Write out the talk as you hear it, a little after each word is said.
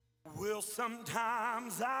Well,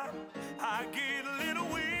 sometimes I get a little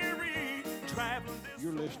weary traveling this.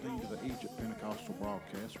 You're listening to the Egypt Pentecostal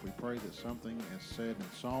broadcast. We pray that something is said in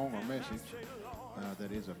song or message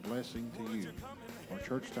that is a blessing to you. Our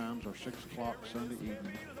church times are 6 o'clock Sunday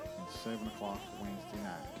evening and 7 o'clock Wednesday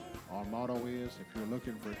night. Our motto is, if you're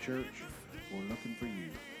looking for a church, we're looking for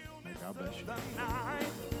you. May God bless you.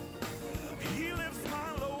 He lifts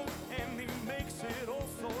my load and he makes it all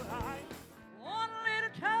so light.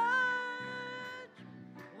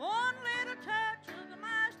 One little touch of the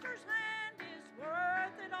Master's hand is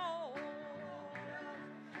worth it all.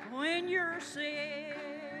 When you're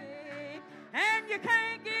sick and you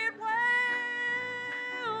can't get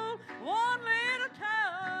well, one little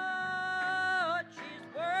touch is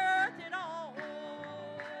worth it all.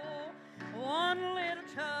 One little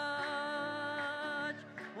touch,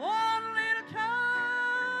 one little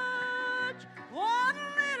touch, one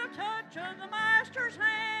little touch of the Master's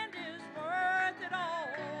hand is worth it all.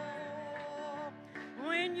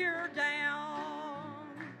 When you're down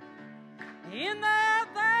in the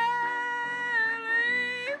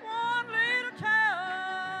valley, one little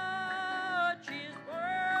touch is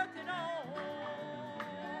worth it all.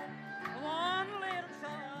 One little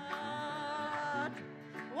touch,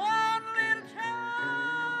 one little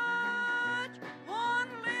touch, one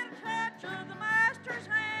little touch of the Master's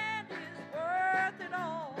hand is worth it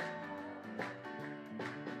all.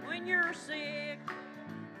 When you're sick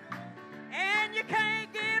and you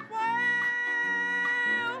can't get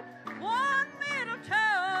well, one little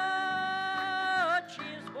touch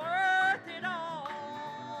is worth it all.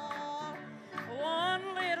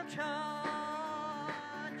 One little touch,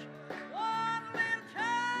 one little touch,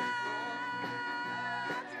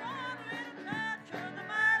 one little touch of the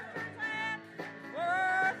Master's hand is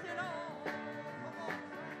worth it all.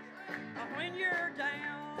 When you're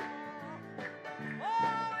down,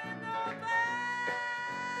 oh, in the valley,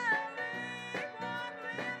 one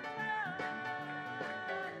little touch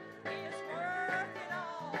is worth it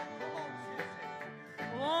all.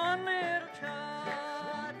 One little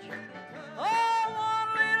touch, oh, one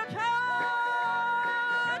little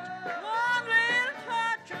touch, one little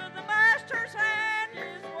touch of the Master's hand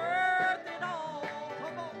is worth it all.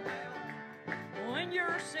 When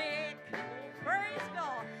you're sick, praise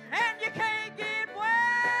God, and you can't get well,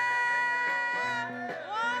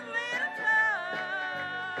 one little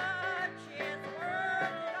touch is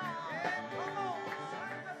worth it all.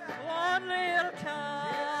 One little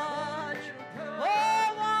touch,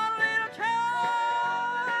 oh, one little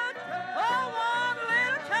touch, oh, one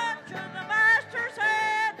little touch of the Master's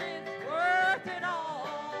hand is worth it all.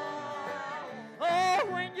 Oh,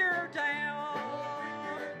 when you're down,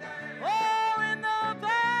 oh, in the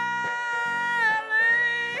valley,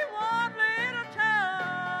 one little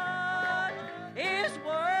touch is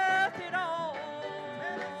worth it all.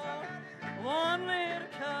 One little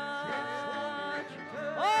touch,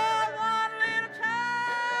 oh, one little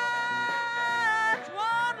touch,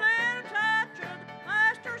 one little touch of the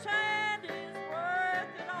Master's hand is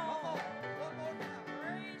worth it all.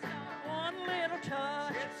 Praise God. One little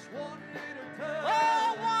touch,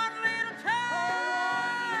 oh, one little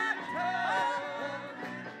touch,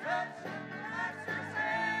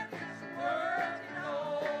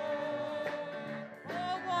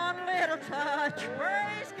 oh, one little touch,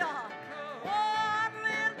 praise God. One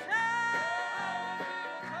little touch.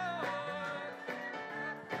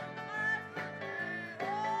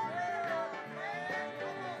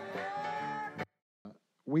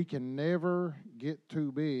 We can never get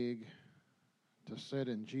too big to sit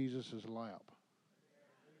in Jesus' lap.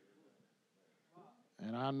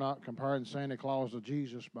 And I'm not comparing Santa Claus to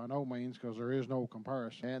Jesus by no means, because there is no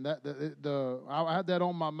comparison. And I had that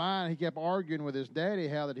on my mind. He kept arguing with his daddy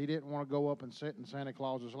how that he didn't want to go up and sit in Santa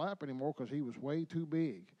Claus's lap anymore because he was way too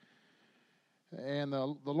big. And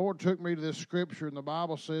the Lord took me to this scripture, and the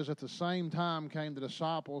Bible says, at the same time came the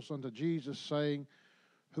disciples unto Jesus, saying,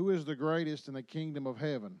 who is the greatest in the kingdom of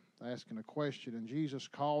heaven? Asking a question. And Jesus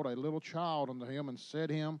called a little child unto him and set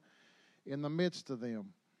him in the midst of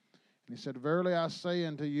them. And he said, verily I say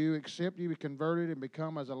unto you, except ye be converted and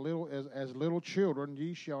become as little children,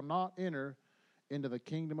 ye shall not enter into the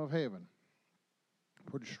kingdom of heaven.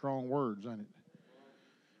 Pretty strong words, ain't it?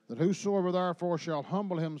 That whosoever therefore shall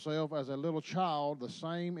humble himself as a little child, the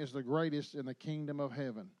same is the greatest in the kingdom of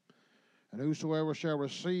heaven. And whosoever shall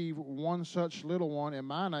receive one such little one in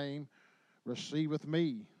my name, receiveth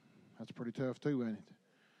me. That's pretty tough too, ain't it?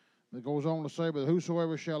 It goes on to say, but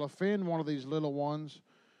whosoever shall offend one of these little ones,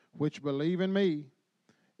 which believe in me,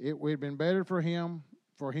 it would have been better for him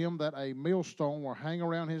that a millstone were hang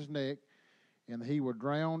around his neck, and he were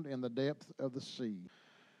drowned in the depth of the sea.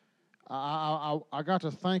 I got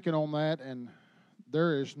to thinking on that, and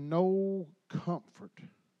there is no comfort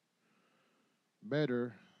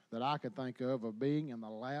better that I could think of being in the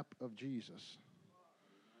lap of Jesus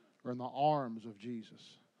or in the arms of Jesus.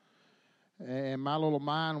 And my little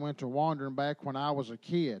mind went to wandering back when I was a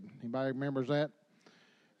kid. Anybody remembers that?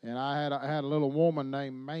 And I had a little woman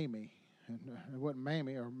named Mamie. And it wasn't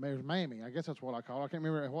Mamie, or it was Mamie. I guess that's what I call her. I can't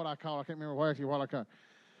remember what I call her. I can't remember what I call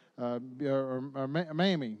her.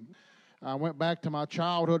 Mamie. I went back to my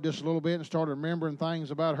childhood just a little bit and started remembering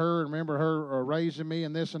things about her, and remember her raising me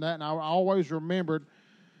and this and that. And I always remembered,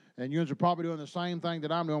 and you are probably doing the same thing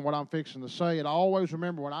that I'm doing, what I'm fixing to say. And I always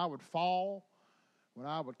remember when I would fall, when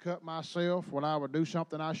I would cut myself, when I would do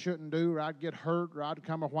something I shouldn't do, or I'd get hurt, or I'd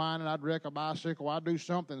come a whining, I'd wreck a bicycle, I'd do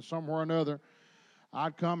something somewhere or another,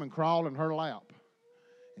 I'd come and crawl in her lap.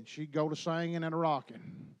 And she'd go to singing and a rocking.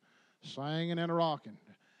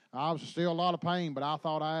 I was still a lot of pain, but I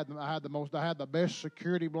thought I had the best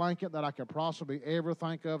security blanket that I could possibly ever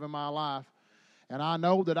think of in my life. And I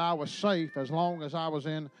know that I was safe as long as I was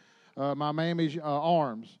in my Mammy's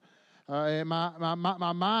arms. And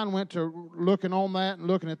my mind went to looking on that and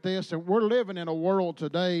looking at this. And we're living in a world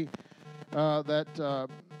today that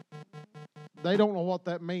they don't know what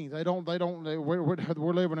that means.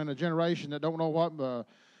 We're living in a generation that don't know what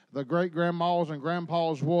the great grandmas and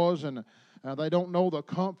grandpas was, and they don't know the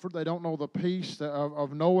comfort. They don't know the peace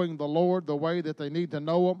of knowing the Lord the way that they need to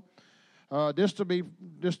know Him. Just to be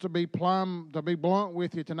blunt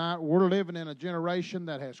with you tonight, we're living in a generation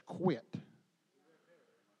that has quit.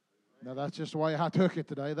 Now that's just the way I took it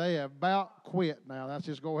today. They have about quit. Now let's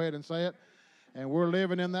just go ahead and say it. And we're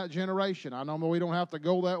living in that generation. I know we don't have to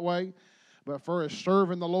go that way, but for us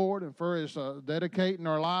serving the Lord and for us dedicating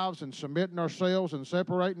our lives and submitting ourselves and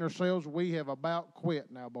separating ourselves, we have about quit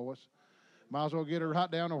now, boys. Might as well get it right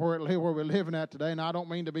down to where we're living at today. And I don't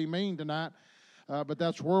mean to be mean tonight, but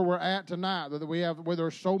that's where we're at tonight.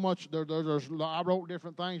 There's so much. I wrote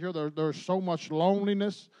different things here. There's so much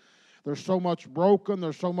loneliness. There's so much broken.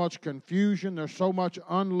 There's so much confusion. There's so much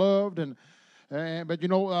unloved. But you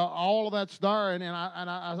know, all of that's there. And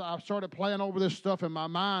I started playing over this stuff in my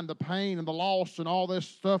mind, the pain and the loss and all this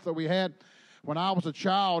stuff that we had when I was a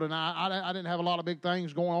child. And I didn't have a lot of big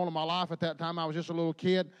things going on in my life at that time. I was just a little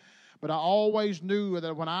kid. But I always knew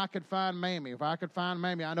that when I could find Mammy, if I could find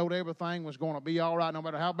Mammy, I know that everything was going to be all right. No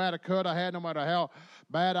matter how bad a cut I had, no matter how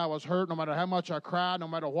bad I was hurt, no matter how much I cried, no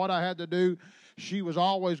matter what I had to do, she was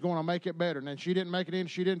always going to make it better. And then she didn't make it in.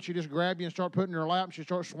 She just grabbed you and start putting in her lap. And she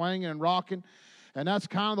started swinging and rocking. And that's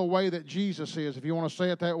kind of the way that Jesus is, if you want to say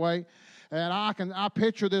it that way. And I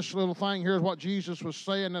picture this little thing. Here's what Jesus was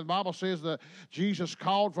saying. The Bible says that Jesus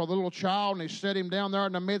called for the little child, and He set him down there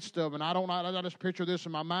in the midst of it. And I just picture this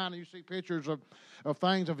in my mind. And you see pictures of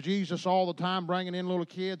things of Jesus all the time, bringing in little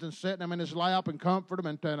kids and setting them in His lap and comforting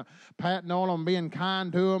them and patting on them, being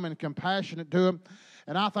kind to them and compassionate to them.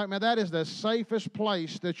 And I think, man, that is the safest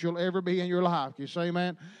place that you'll ever be in your life. You say,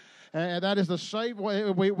 man? And that is the safe way.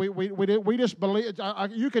 We just believe.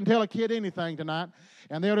 You can tell a kid anything tonight,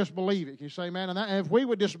 and they'll just believe it. You say, man, and if we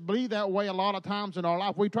would just be that way a lot of times in our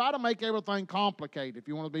life, we try to make everything complicated, if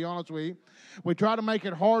you want to be honest with you. We try to make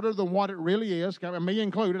it harder than what it really is, me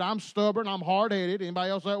included. I'm stubborn. I'm hard-headed. Anybody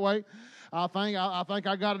else that way? I think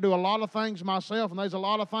I got to do a lot of things myself, and there's a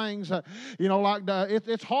lot of things,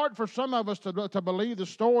 it's hard for some of us to believe the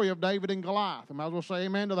story of David and Goliath. I might as well say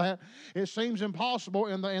amen to that. It seems impossible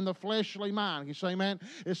in the fleshly mind. You say, man,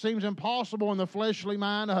 it seems impossible in the fleshly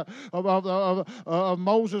mind of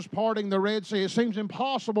Moses parting the Red Sea. It seems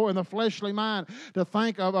impossible in the fleshly mind to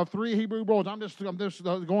think of three Hebrew boys. I'm just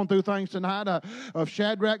going through things tonight of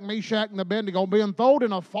Shadrach, Meshach, and Abednego being thrown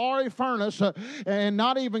in a fiery furnace and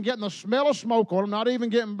not even getting the smell of smoke on them, not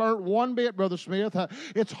even getting burnt one bit, Brother Smith.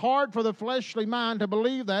 It's hard for the fleshly mind to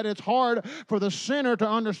believe that. It's hard for the sinner to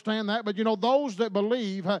understand that. But, those that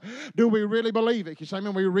believe, do we really believe it? You say, I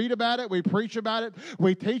mean, we read about it, we preach about it,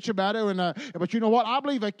 we teach about it. But you know what? I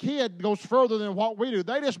believe a kid goes further than what we do.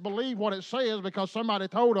 They just believe what it says because somebody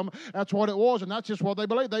told them that's what it was, and that's just what they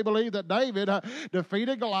believe. They believe that David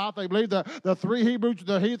defeated Goliath. They believe the three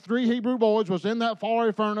Hebrew boys was in that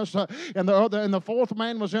fiery furnace, and the fourth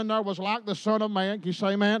man was in there, was like the Son of Man. Can you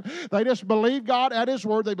say, man? They just believe God at His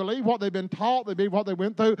Word. They believe what they've been taught. They believe what they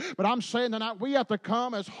went through. But I'm saying tonight, we have to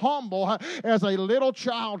come as humble as a little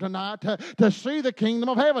child tonight to see the kingdom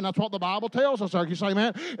of heaven. That's what the Bible tells us. Can you say,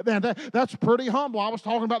 man? That's pretty humble. I was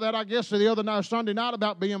talking about that, I guess, the other night, Sunday night,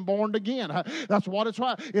 about being born again. That's what it's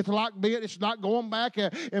like. It's like it's not going back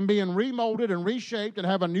and being remolded and reshaped and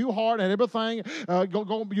have a new heart and everything.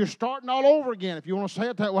 You're starting all over again, if you want to say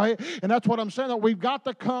it that way. And that's what I'm saying. That we've got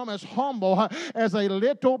to come as humble humble as a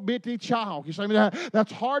little bitty child. You say,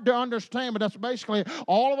 that's hard to understand, but that's basically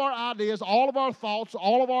all of our ideas, all of our thoughts,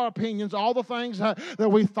 all of our opinions, all the things that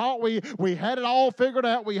we thought we had it all figured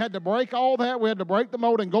out. We had to break all that. We had to break the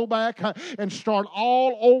mold and go back and start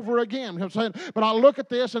all over again. You know what I'm saying? But I look at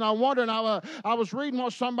this and I wonder, and I was reading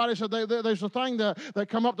what somebody said. There's a thing that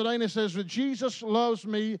come up today, and it says, Jesus loves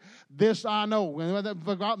me, this I know. And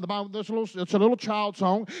the Bible, it's a little child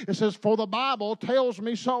song. It says, for the Bible tells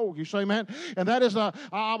me so. You say, man? And that is, I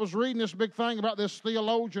was reading this big thing about this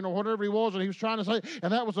theologian or whatever he was, and he was trying to say,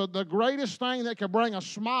 and that was the greatest thing that could bring a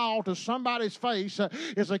smile to somebody's face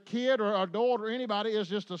is a kid or a daughter or anybody, is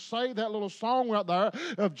just to say that little song right there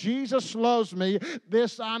of Jesus loves me,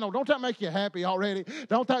 this I know. Don't that make you happy already?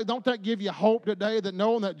 Don't that give you hope today, that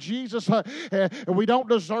knowing that Jesus, we don't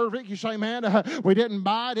deserve it. You say, man, we didn't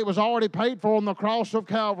buy it. It was already paid for on the cross of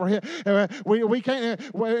Calvary. We can't,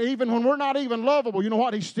 even when we're not even lovable, you know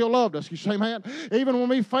what? He still loved us. You say, man, even when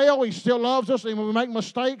we fail, He still loves us. Even when we make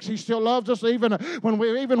mistakes, He still loves us. Even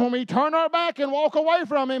when we turn our back and walk away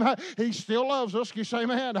from Him, He still loves us. You say,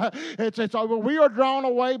 man, we are drawn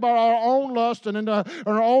away by our own lust and into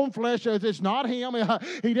our own flesh. It's not Him.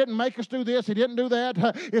 He didn't make us do this. He didn't do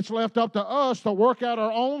that. It's left up to us to work out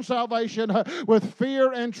our own salvation with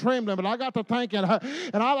fear and trembling. But I got to thinking,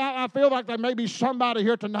 and I feel like there may be somebody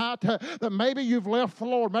here tonight that maybe you've left the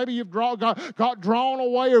Lord. Maybe you've got drawn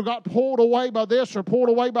away or got pulled away by this or pulled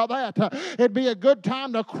away by that. It'd be a good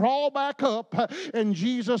time to crawl back up in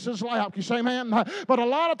Jesus' lap. You say, man? But a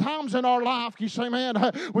lot of times in our life, you say,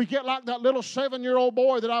 man, we get like that little 7-year-old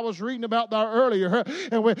boy that I was reading about there earlier,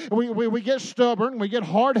 and we get stubborn, we get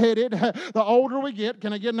hard-headed. The older we get,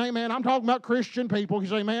 can I get an amen? I'm talking about Christian people. You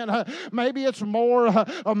say, man, maybe it's more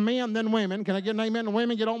of men than women. Can I get an amen? The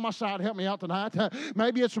women, get on my side. Help me out tonight.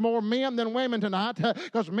 Maybe it's more men than women tonight,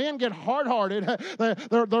 because men get hard-hearted.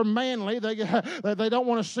 They're manly. They don't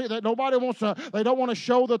want to see that. Nobody wants to. They don't want to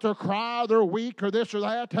show that they're cry, they're weak, or this or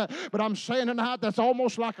that. But I'm saying tonight, that's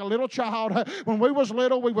almost like a little child. When we was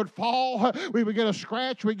little, we would fall. We would get a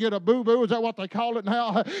scratch. We'd get a boo-boo. Is that what they call it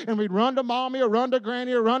now? And we'd run to mommy or run to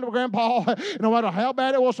granny or run to grandpa. No matter how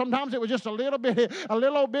bad it was, sometimes it was just a little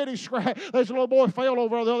bitty scratch. There's a little boy fell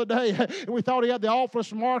over the other day, and we thought he had the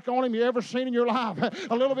awfulest mark on him you ever seen in your life.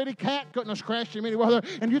 A little bitty cat couldn't have scratched him anywhere,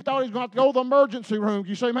 and you thought he was going to have to go to the emergency room.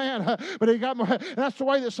 You say, man, but he got. That's the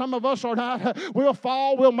way that some of us are not. We'll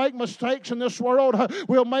fall. We'll make mistakes in this world.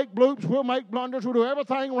 We'll make bloops. We'll make blunders. We'll do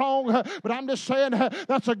everything wrong. But I'm just saying,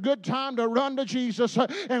 that's a good time to run to Jesus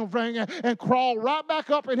and crawl right back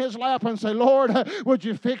up in His lap and say, Lord, would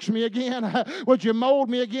you fix me again? Would you mold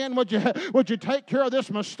me again? Would you take care of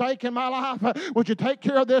this mistake in my life? Would you take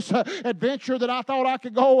care of this adventure that I thought I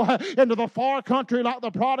could go into the far country like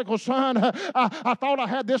the prodigal son? I thought I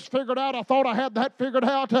had this figured out. I thought I had that figured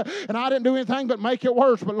out, and I didn't do anything but make it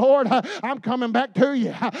worse. But Lord, I'm coming back to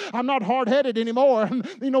you. I'm not hard-headed anymore.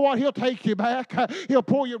 You know what? He'll take you back. He'll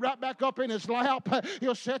pull you right back up in His lap.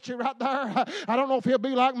 He'll set you right there. I don't know if He'll be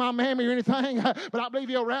like my mammy or anything, but I believe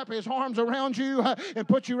He'll wrap His arms around you and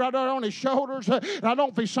put you right there on His shoulders. And I don't know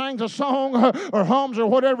if He sings a song or hums or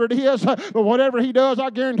whatever it is, but whatever He does, I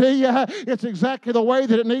guarantee you, it's exactly the way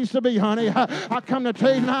that it needs to be, honey. I come to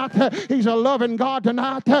tell you tonight, He's a loving God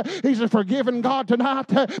tonight. He's a forgiving God tonight,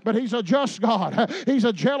 but He's a just God. He's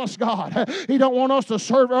a jealous God. He don't want us to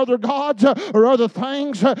serve other gods or other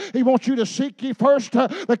things. He wants you to seek ye first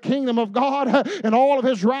the kingdom of God and all of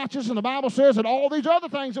His righteousness. And the Bible says that all these other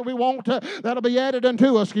things that we want, that'll be added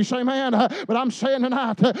unto us. You say, man, but I'm saying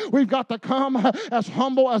tonight, we've got to come as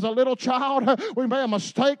humble as a little child. We may have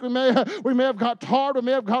mistake. We may have got tired. We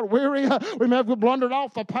may have got weary. We may have blundered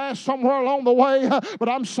off the path somewhere along the way. But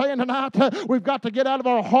I'm saying tonight, we've got to get out of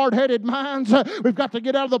our hard-headed minds. We've got to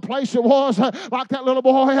get out of the place it was like that little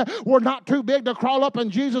boy. We're not too big to crawl up in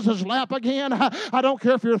Jesus' lap again. I don't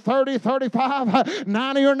care if you're 30, 35,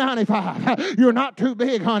 90, or 95. You're not too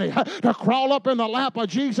big, honey, to crawl up in the lap of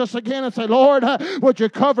Jesus again and say, Lord, would you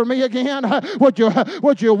cover me again? Would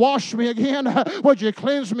you wash me again? Would you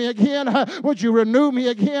cleanse me again? Would you renew me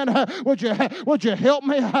again? Would you help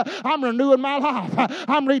me? I'm renewing my life.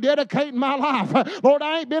 I'm rededicating my life. Lord,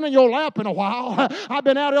 I ain't been in your lap in a while. I've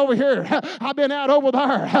been out over here. I've been out over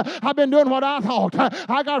there. I've been doing what I thought.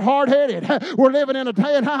 I got hard-headed. We're living in a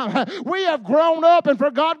day and time. We have grown up and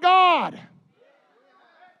forgot God.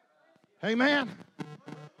 Amen.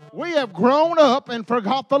 We have grown up and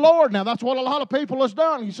forgot the Lord. Now, that's what a lot of people has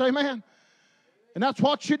done. You say, man. And that's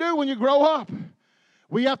what you do when you grow up.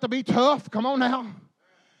 We have to be tough. Come on now.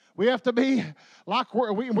 We have to be like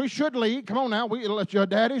we should lead. Come on now. Your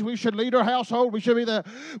daddies, we should lead our household. We should be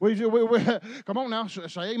come on now.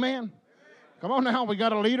 Say amen. Come on now, we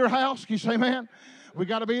got a leader house. Can you say amen? We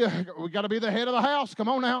got to be the head of the house. Come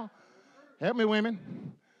on now. Help me,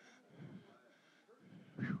 women.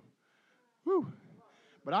 Whew.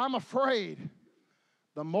 But I'm afraid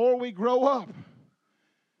the more we grow up,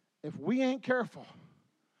 if we ain't careful,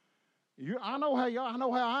 I know how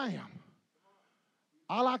I am.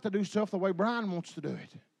 I like to do stuff the way Brian wants to do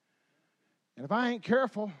it. And if I ain't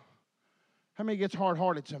careful, how many gets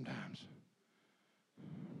hard-hearted sometimes?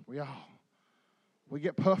 We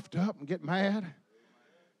get puffed up and get mad,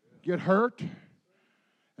 get hurt.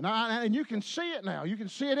 And you can see it now. You can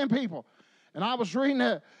see it in people. And I was reading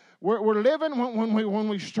that we're living, when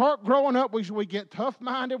we start growing up, we get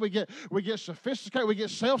tough-minded, we get sophisticated, we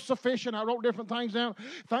get self-sufficient. I wrote different things down,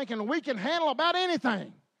 thinking we can handle about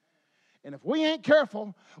anything. And if we ain't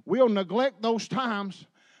careful, we'll neglect those times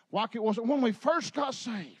like it was when we first got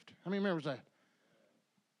saved. How many remembers that?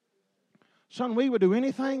 Son, we would do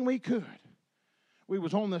anything we could. We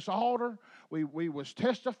was on this altar. We was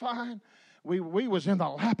testifying. We was in the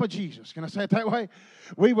lap of Jesus. Can I say it that way?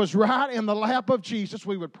 We was right in the lap of Jesus.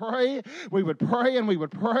 We would pray, and we would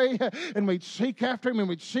pray, and we'd seek after Him, and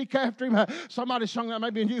we'd seek after Him. Somebody sung that,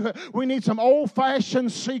 maybe in you. We need some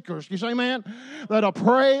old-fashioned seekers. You say, man, that'll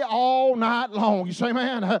pray all night long. You say,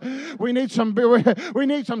 man, we need some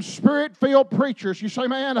spirit-filled preachers. You say,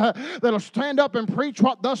 man, that'll stand up and preach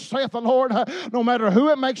what thus saith the Lord, no matter who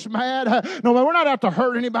it makes mad. No, we're not out to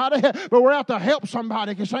hurt anybody, but we're out to help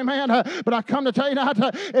somebody. You say, man, but I come to tell you now,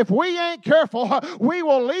 if we ain't careful, we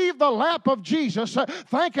will leave the lap of Jesus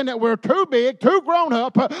thinking that we're too big, too grown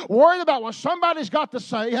up, worried about what somebody's got to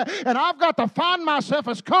say, and I've got to find myself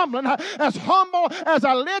as humble as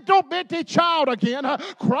a little bitty child again,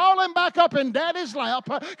 crawling back up in Daddy's lap,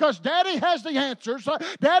 because Daddy has the answers,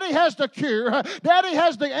 Daddy has the cure, Daddy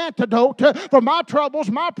has the antidote for my troubles,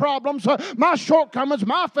 my problems, my shortcomings,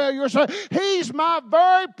 my failures. He's my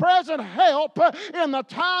very present help in the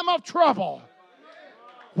time of trouble.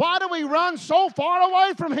 Why do we run so far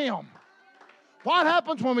away from Him? What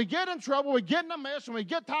happens when we get in trouble, we get in a mess, and we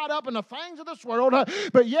get tied up in the things of this world,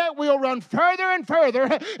 but yet we'll run further and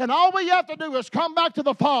further, and all we have to do is come back to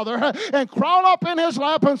the Father and crawl up in His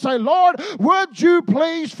lap and say, Lord, would you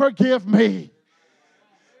please forgive me?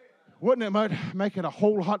 Wouldn't it make it a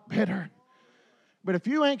whole lot better? But if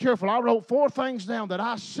you ain't careful, I wrote 4 things down that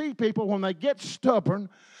I see people when they get stubborn,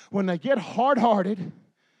 when they get hard-hearted.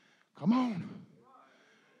 Come on.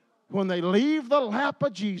 When they leave the lap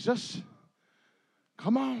of Jesus,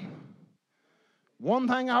 come on. One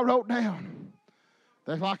thing I wrote down,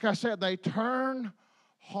 that, like I said, they turn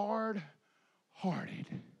hard-hearted.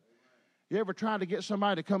 You ever tried to get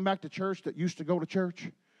somebody to come back to church that used to go to church,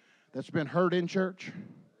 that's been hurt in church?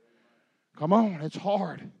 Come on, it's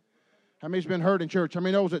hard. How many's been hurt in church? How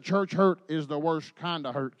many knows that church hurt is the worst kind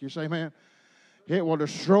of hurt? Can you say amen? It will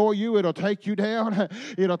destroy you. It'll take you down.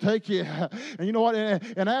 It'll take you. And you know what?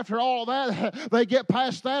 And after all that, they get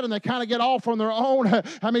past that and they kind of get off on their own. How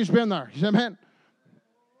many's been there? You say, man?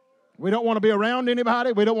 We don't want to be around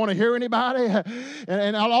anybody. We don't want to hear anybody.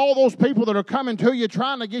 And all those people that are coming to you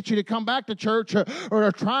trying to get you to come back to church or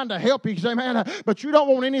are trying to help you, say, man, but you don't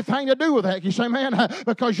want anything to do with that. You say, man,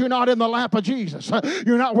 because you're not in the lap of Jesus.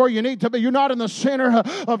 You're not where you need to be. You're not in the center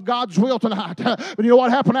of God's will tonight. But you know what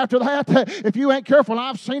happened after that? If you ain't careful,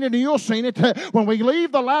 I've seen it and you'll seen it. When we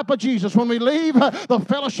leave the lap of Jesus, when we leave the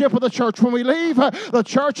fellowship of the church, when we leave the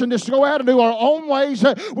church and just go out and do our own ways,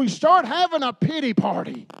 we start having a pity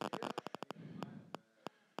party.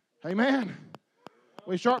 Amen.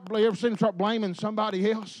 You ever seen them start blaming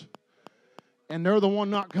somebody else? And they're the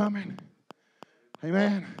one not coming?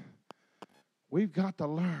 Amen. We've got to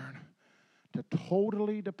learn to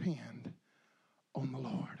totally depend on the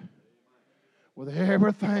Lord. With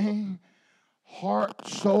everything, heart,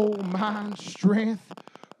 soul, mind, strength,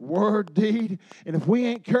 word, deed. And if we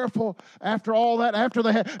ain't careful after all that, after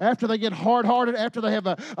they get hard-hearted, after they have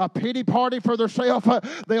a pity party for themselves,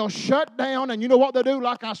 they'll shut down. And you know what they do?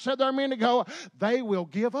 Like I said there a minute ago, they will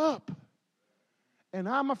give up. And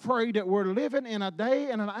I'm afraid that we're living in a day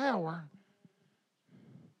and an hour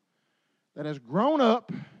that has grown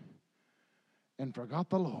up and forgot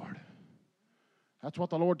the Lord. That's what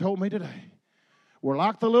the Lord told me today. We're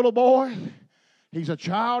like the little boy. He's a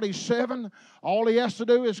child. He's 7. All he has to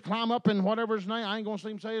do is climb up in whatever his name. I ain't going to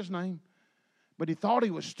see him say his name. But he thought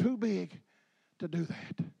he was too big to do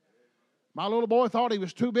that. My little boy thought he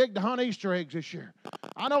was too big to hunt Easter eggs this year.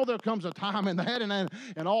 I know there comes a time in that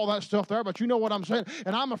and all that stuff there, but you know what I'm saying.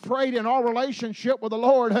 And I'm afraid in our relationship with the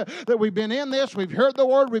Lord that we've been in this, we've heard the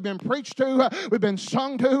word, we've been preached to, we've been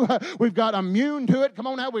sung to, we've got immune to it. Come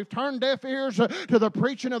on now, we've turned deaf ears to the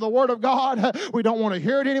preaching of the word of God. We don't want to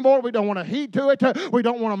hear it anymore. We don't want to heed to it. We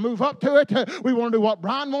don't want to move up to it. We want to do what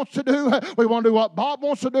Brian wants to do. We want to do what Bob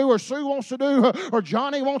wants to do, or Sue wants to do, or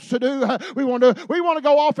Johnny wants to do. We want to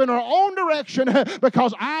go off in our own direction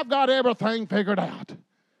because I've got everything figured out.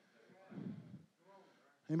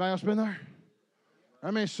 Anybody else been there?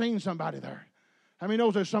 How many seen somebody there? How many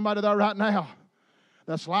knows there's somebody there right now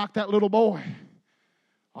that's like that little boy?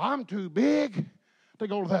 I'm too big to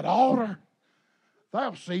go to that altar.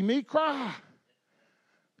 They'll see me cry.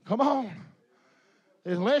 Come on.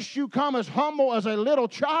 Unless you come as humble as a little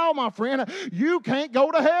child, my friend, you can't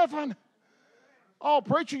go to heaven. Oh,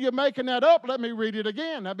 preacher, you're making that up. Let me read it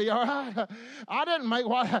again. That'd be all right. I didn't make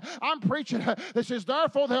what I'm preaching. It says,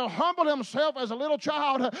 therefore, they'll humble himself as a little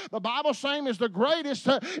child. The Bible saying is the greatest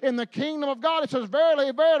in the kingdom of God. It says,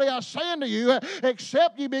 verily, verily, I say unto you,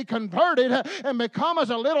 except ye be converted and become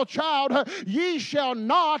as a little child, ye shall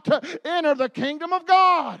not enter the kingdom of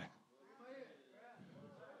God.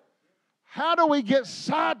 How do we get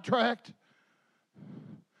sidetracked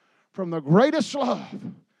from the greatest love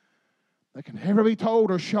that can ever be told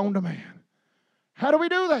or shown to man? How do we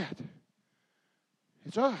do that?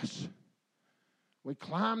 It's us. We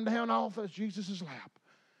climb down off of Jesus' lap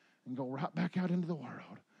and go right back out into the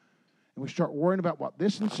world. And we start worrying about what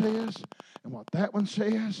this one says and what that one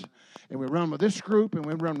says. And we run with this group and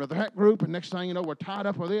we run with that group. And next thing you know, we're tied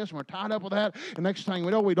up with this and we're tied up with that. And next thing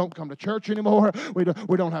we know, we don't come to church anymore. We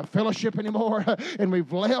don't have fellowship anymore. And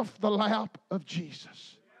we've left the lap of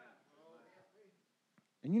Jesus.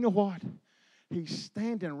 And you know what? He's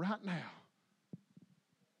standing right now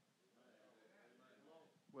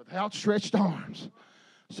with outstretched arms,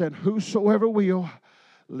 said, whosoever will,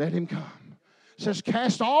 let him come. Says,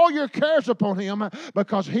 cast all your cares upon him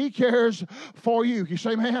because he cares for you. You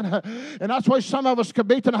say, man, and that's why some of us could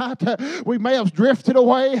be tonight. We may have drifted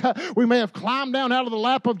away. We may have climbed down out of the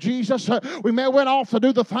lap of Jesus. We may have went off to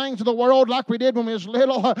do the things of the world like we did when we was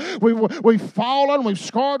little. We've fallen. We've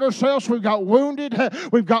scarred ourselves. We've got wounded.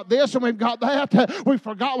 We've got this and we've got that. We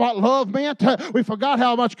forgot what love meant. We forgot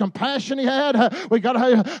how much compassion he had. We got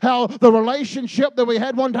how the relationship that we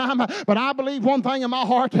had one time. But I believe one thing in my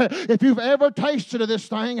heart. If you've ever tasted of this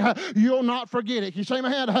thing, you'll not forget it. You say,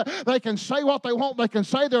 man, they can say what they want. They can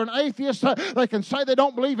say they're an atheist. They can say they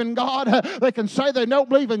don't believe in God. They can say they don't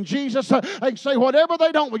believe in Jesus. They can say whatever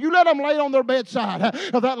they don't. But you let them lay on their bedside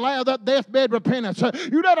of that deathbed repentance.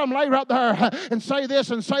 You let them lay right there and say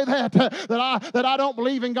this and say that, that I don't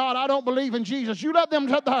believe in God. I don't believe in Jesus. You let them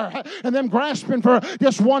sit there and them grasping for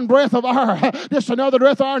just one breath of air, just another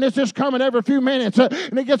breath of air, and it's just coming every few minutes,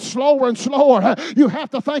 and it gets slower and slower. You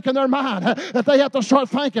have to think in their mind that they have to start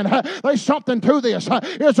thinking there's something to this.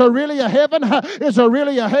 Is there really a heaven? Is there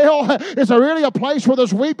really a hell? Is there really a place where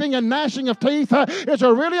there's weeping and gnashing of teeth? Is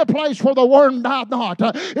there really a place where the worm died not?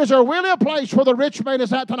 Is there really a place where the rich man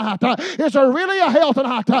is at tonight? Is there really a hell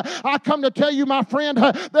tonight? I come to tell you, my friend,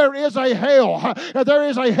 there is a hell. There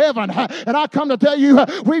is a heaven. And I come to tell you,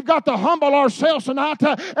 we've got to humble ourselves tonight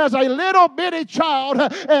as a little bitty child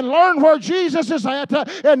and learn where Jesus is at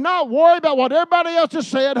and not worry about what everybody else has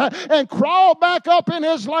said and crawl back up in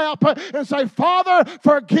his lap and say, Father,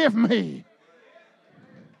 forgive me.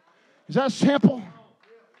 Is that simple?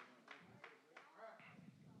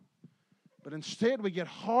 But instead we get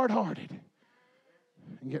hard-hearted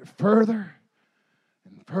and get further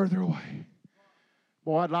and further away.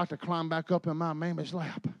 Boy, I'd like to climb back up in my mammy's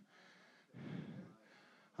lap.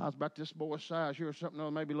 I was about this boy's size here or something,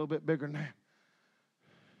 or maybe a little bit bigger than that.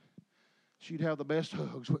 She'd have the best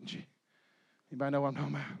hugs, wouldn't she? Anybody know what I'm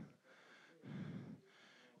talking about?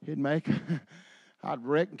 I'd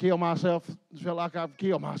wreck and kill myself. Felt like I'd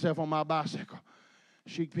kill myself on my bicycle.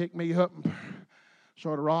 She'd pick me up and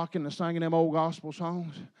started rocking and singing them old gospel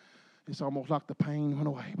songs. It's almost like the pain went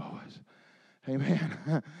away, boys.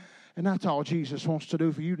 Amen. And that's all Jesus wants to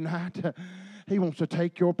do for you tonight. He wants to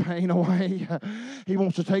take your pain away. He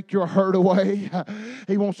wants to take your hurt away.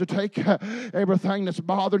 He wants to take everything that's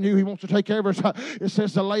bothering you. He wants to take it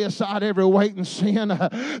says to lay aside every weight and sin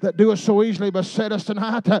that do us so easily beset us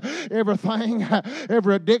tonight. Everything,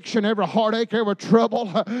 every addiction, every heartache, every trouble,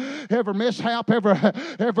 every mishap, every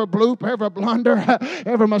bloop, every blunder,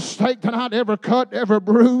 every mistake tonight, every cut, every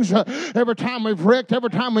bruise, every time we've wrecked,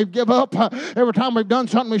 every time we've given up, every time we've done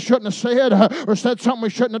something we shouldn't have said or said something we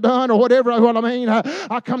shouldn't have done or whatever. What what I mean?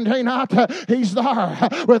 I come to you tonight, He's there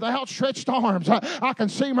with outstretched arms. I can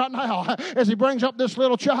see Him right now as He brings up this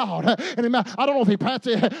little child. And I don't know if He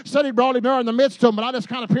said He brought him there in the midst of them, but I just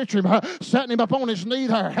kind of picture Him setting him up on his knee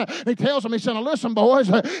there. And He tells him, He said, now listen, boys,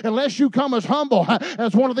 unless you come as humble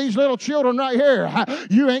as one of these little children right here,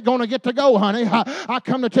 you ain't going to get to go, honey. I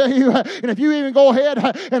come to tell you, and if you even go ahead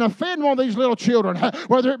and offend one of these little children,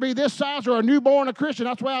 whether it be this size or a newborn, a Christian,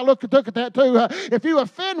 that's the way I look at that too. If you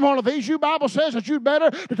offend one of these, your Bible says that you'd better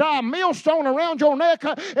to tie a millstone around your neck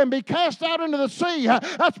and be cast out into the sea.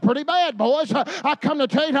 That's pretty bad, boys. I come to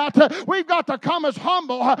tell you that we've got to come as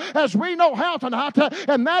humble as we know how tonight,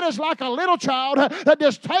 and that is like a little child that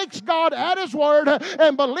just takes God at His word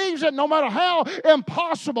and believes it no matter how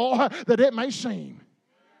impossible that it may seem.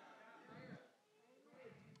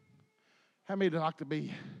 How many would like to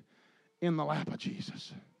be in the lap of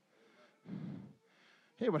Jesus?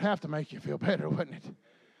 It would have to make you feel better, wouldn't it?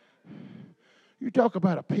 You talk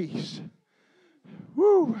about a peace.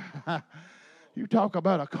 Woo! You talk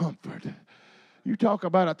about a comfort. You talk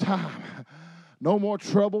about a time. No more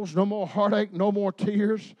troubles, no more heartache, no more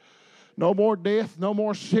tears. No more death, no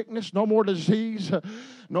more sickness, no more disease,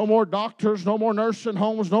 no more doctors, no more nursing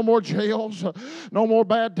homes, no more jails, no more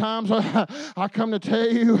bad times. I come to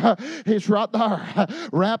tell you, it's right there,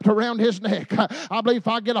 wrapped around His neck. I believe if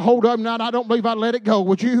I get a hold of Him now, I don't believe I'd let it go.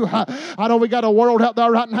 Would you? I know we got a world out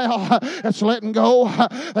there right now that's letting go.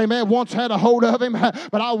 They may have once had a hold of Him,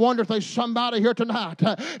 but I wonder if there's somebody here tonight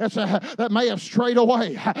that may have strayed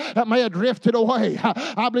away, that may have drifted away.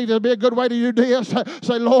 I believe there'd be a good way to do this.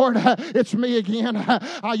 Say, Lord, it's me again.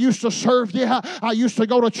 I used to serve You. I used to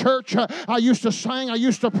go to church. I used to sing. I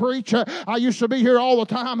used to preach. I used to be here all the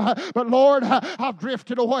time. But Lord, I've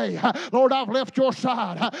drifted away. Lord, I've left Your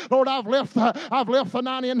side. Lord, I've left the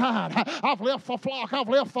 99. I've left the flock. I've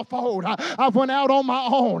left the fold. I've went out on my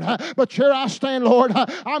own. But here I stand, Lord.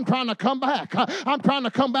 I'm trying to come back. I'm trying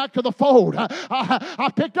to come back to the fold.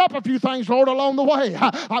 I picked up a few things, Lord, along the way.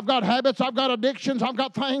 I've got habits. I've got addictions. I've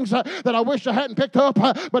got things that I wish I hadn't picked up.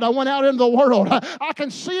 But I went out into the world. I can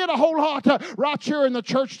see it a whole lot right here in the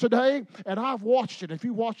church today, and I've watched it. If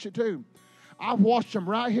you watched it too, I've watched them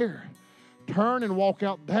right here turn and walk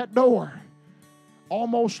out that door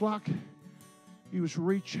almost like He was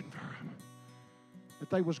reaching for them. That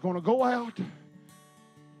they was going to go out,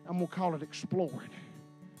 I'm going to call it exploring.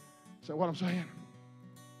 Is that what I'm saying?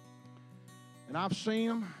 And I've seen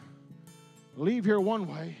them leave here one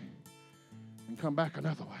way and come back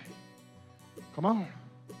another way. Come on.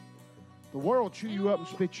 The world will chew you up and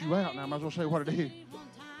spit you out. Now, I might as well say what it is.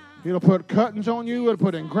 It'll put cuttings on you. It'll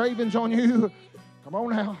put engravings on you. Come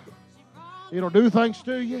on now. It'll do things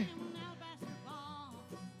to you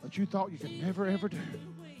that you thought you could never, ever do.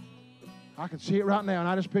 I can see it right now, and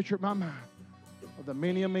I just picture it in my mind of the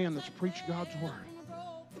many of men that's preached God's Word.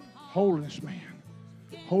 Holiness men.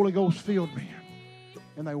 Holy Ghost-filled men.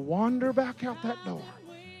 And they wander back out that door,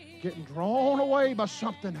 getting drawn away by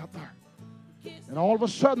something out there. And all of a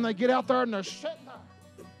sudden they get out there and they're sitting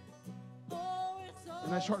there.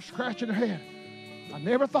 And they start scratching their head. I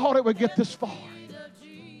never thought it would get this far.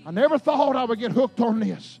 I never thought I would get hooked on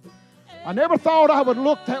this. I never thought I would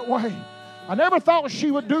look that way. I never thought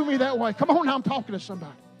she would do me that way. Come on now, I'm talking to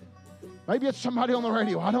somebody. Maybe it's somebody on the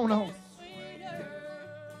radio. I don't know.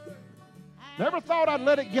 Never thought I'd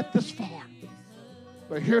let it get this far.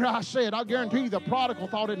 But here I said, I guarantee you the prodigal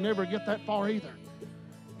thought it'd never get that far either.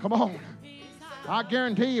 Come on. I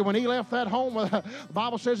guarantee you when he left that home, the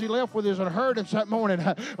Bible says he left with his inheritance that morning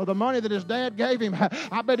of the money that his dad gave him.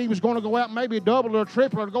 I bet he was going to go out and maybe double or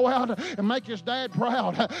triple or go out and make his dad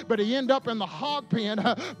proud. But he ended up in the hog pen,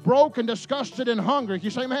 broke and disgusted and hungry. You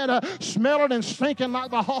say, man, smelling and stinking like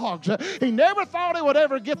the hogs. He never thought it would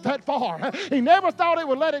ever get that far. He never thought it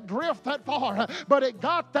would let it drift that far. But it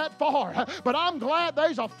got that far. But I'm glad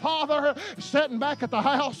there's a father sitting back at the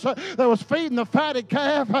house that was feeding the fatted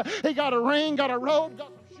calf. He got a ring, got a robe, got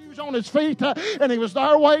some shoes on his feet, and he was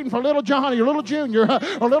there waiting for little Johnny or little Junior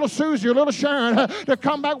or little Susie or little Sharon to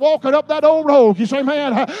come back walking up that old road. You say,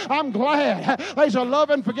 man, I'm glad there's a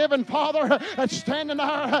loving, forgiving father that's standing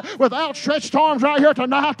there with outstretched arms right here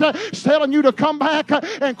tonight telling you to come back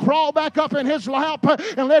and crawl back up in his lap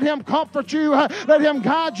and let him comfort you, let him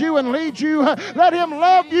guide you and lead you, let him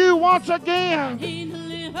love you once again. He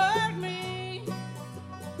delivered me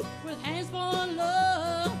with hands full of love.